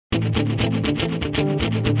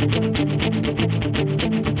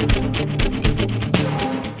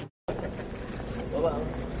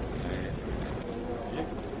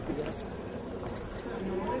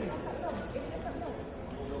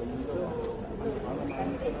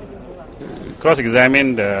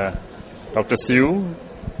Cross-examined Dr. Siu.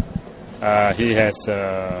 He has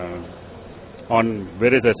on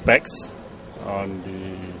various aspects on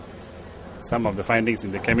some of the findings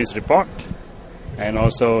in the chemist report, and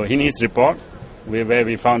also in his report where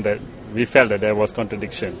we felt that there was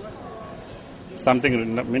contradiction.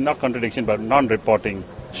 Something, not contradiction, but non-reporting,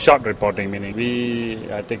 short reporting, meaning we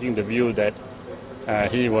are taking the view that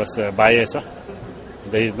he was biased,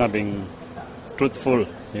 that he is not being truthful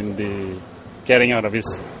in the carrying out of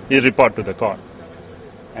his report to the court.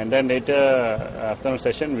 And then later, afternoon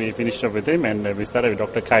session, we finished up with him, and we started with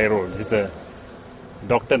Dr. Khairul. He's the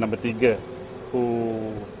doctor number 3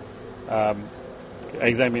 who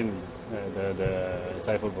examined the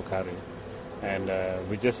Saiful Bukhari. And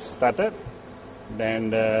we just started,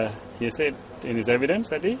 and he said in his evidence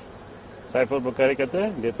tadi, Saiful Bukhari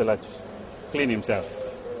kata dia telah clean himself.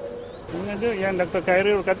 Yang Dr.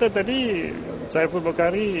 Khairul kata tadi, Saiful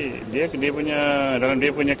Bukhari dalam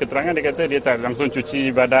dia punya keterangan dia kata dia tak langsung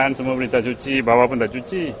cuci badan, semua boleh tak cuci, bawah pun tak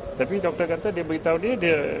cuci. Tapi doktor kata dia beritahu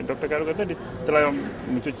Dr. Khairul kata dia telah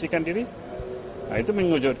mencucikan diri. Itu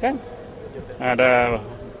mengejutkan. Ada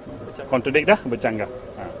contradict dah, bercanggah.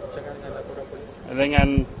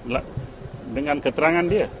 Dengan keterangan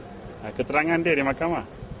dia di mahkamah.